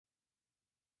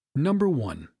Number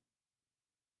 1.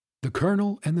 The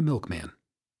Colonel and the Milkman.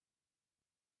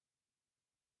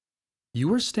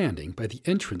 You are standing by the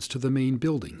entrance to the main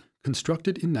building,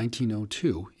 constructed in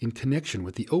 1902 in connection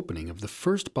with the opening of the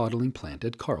first bottling plant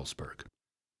at Carlsberg,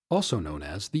 also known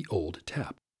as the Old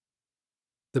Tap.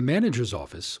 The manager's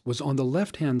office was on the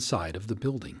left-hand side of the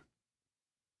building.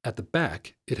 At the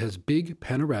back, it has big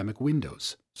panoramic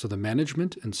windows, so the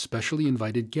management and specially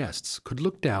invited guests could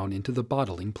look down into the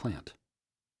bottling plant.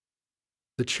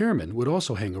 The chairman would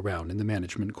also hang around in the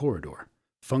management corridor,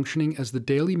 functioning as the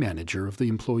daily manager of the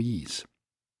employees.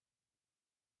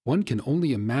 One can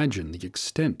only imagine the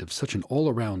extent of such an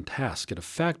all-around task at a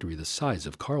factory the size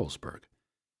of Carlsberg,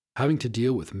 having to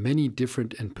deal with many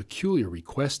different and peculiar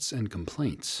requests and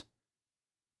complaints.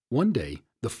 One day,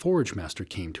 the forage master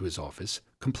came to his office,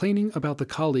 complaining about the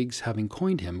colleagues having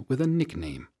coined him with a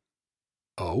nickname.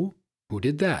 "Oh, who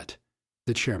did that?"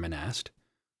 the chairman asked.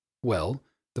 "Well,"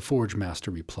 the forage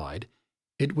master replied,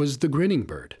 "it was the Grinning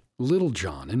Bird, Little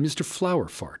John, and Mr. Flower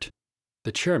Fart."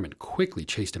 The chairman quickly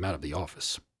chased him out of the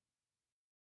office.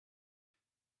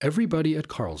 Everybody at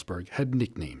Carlsberg had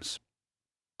nicknames.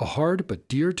 A hard but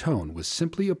dear tone was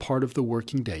simply a part of the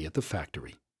working day at the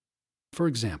factory. For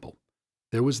example,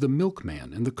 there was the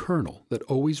milkman and the colonel that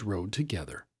always rode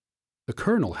together. The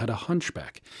colonel had a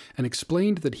hunchback and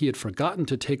explained that he had forgotten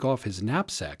to take off his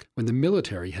knapsack when the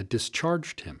military had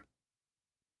discharged him.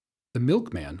 The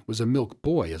milkman was a milk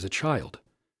boy as a child.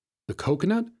 The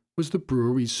coconut was the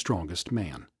brewery's strongest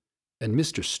man, and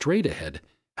Mr. Straight-Ahead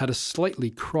had a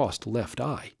slightly crossed left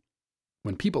eye.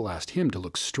 When people asked him to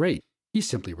look straight, he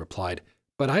simply replied,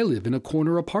 "But I live in a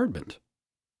corner apartment."